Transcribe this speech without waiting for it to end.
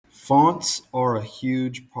Fonts are a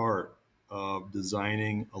huge part of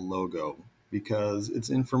designing a logo because it's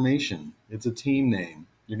information. It's a team name.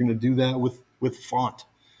 You're going to do that with font.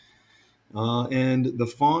 And the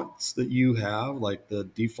fonts that you have, like the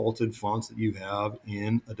defaulted fonts that you have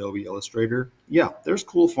in Adobe Illustrator, yeah, there's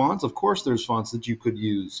cool fonts. Of course, there's fonts that you could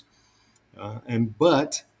use.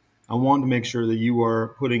 But I want to make sure that you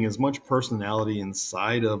are putting as much personality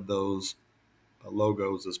inside of those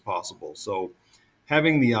logos as possible. So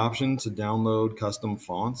having the option to download custom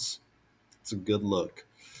fonts, it's a good look.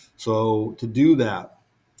 So to do that,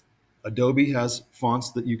 Adobe has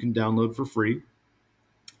fonts that you can download for free.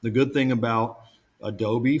 The good thing about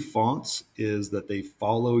Adobe fonts is that they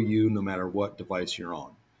follow you no matter what device you're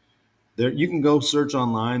on. There, you can go search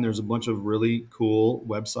online. There's a bunch of really cool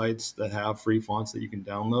websites that have free fonts that you can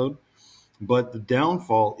download. But the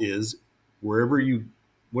downfall is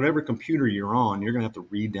whatever computer you're on, you're going to have to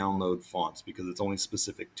re-download fonts because it's only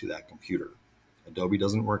specific to that computer. Adobe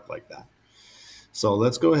doesn't work like that. So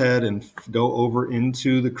let's go ahead and go over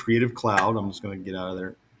into the Creative Cloud. I'm just going to get out of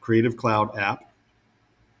there. Creative Cloud app.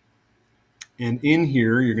 And in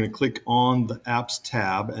here, you're going to click on the Apps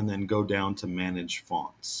tab and then go down to Manage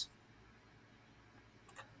Fonts.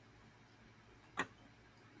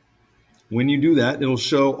 When you do that, it'll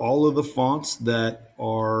show all of the fonts that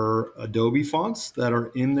are Adobe fonts that are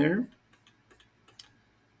in there.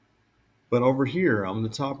 But over here on the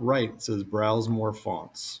top right, it says Browse More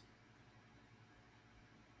Fonts.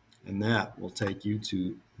 And that will take you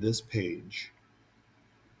to this page.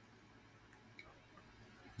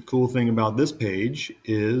 The cool thing about this page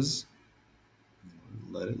is,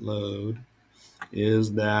 let it load,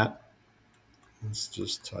 is that, let's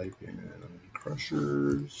just type in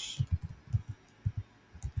Crushers.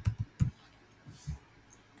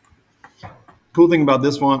 Cool thing about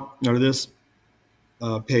this font, or this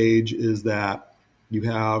page, is that you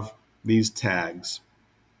have these tags.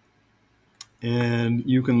 And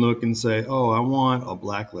you can look and say, oh, I want a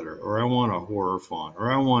black letter, or I want a horror font, or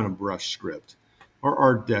I want a brush script, or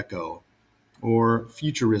Art Deco, or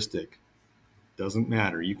futuristic. Doesn't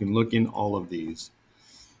matter. You can look in all of these.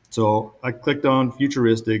 So I clicked on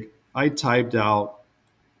futuristic. I typed out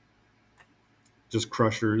just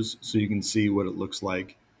Crushers so you can see what it looks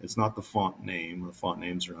like. It's not the font name. The font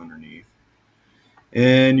names are underneath.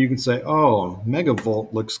 And you can say, oh,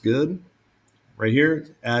 Megavolt looks good. Right here,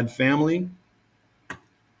 add family.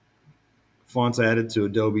 Fonts added to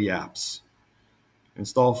Adobe apps.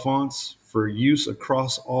 Install fonts for use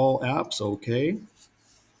across all apps. Okay.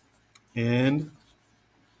 And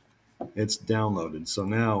it's downloaded. So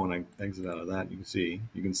now when I exit out of that, you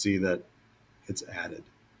can see that it's added.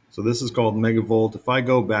 So this is called Megavolt. If I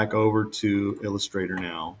go back over to Illustrator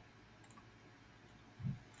now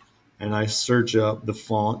and I search up the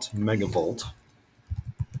font Megavolt,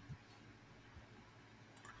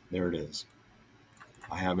 there it is.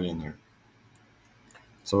 I have it in there.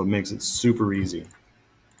 So it makes it super easy.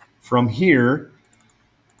 From here,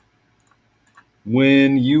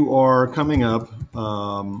 when you are coming up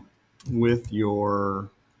with your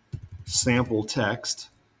sample text,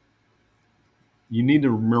 you need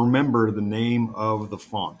to remember the name of the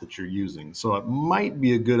font that you're using. So it might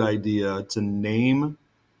be a good idea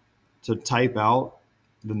to type out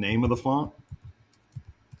the name of the font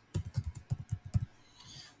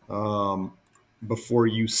before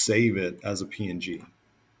you save it as a PNG.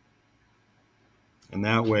 And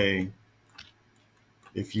that way,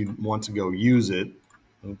 if you want to go use it,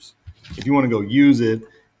 if you want to go use it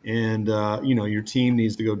and your team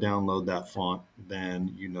needs to go download that font,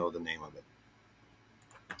 then you know the name of it.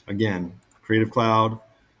 Again, Creative Cloud,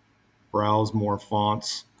 browse more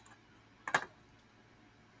fonts,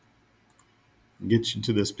 get you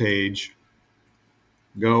to this page,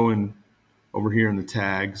 go and over here in the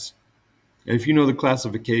tags. And if you know the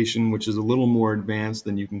classification, which is a little more advanced,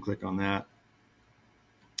 then you can click on that.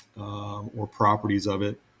 Or properties of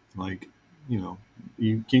it, like you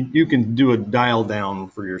can do a dial down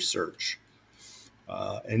for your search.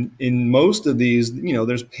 And in most of these,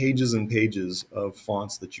 there's pages and pages of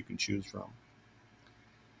fonts that you can choose from.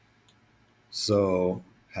 So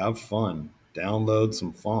have fun, download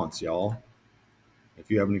some fonts, y'all.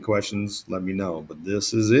 If you have any questions, let me know. But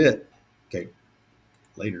this is it. Okay,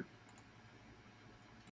 later.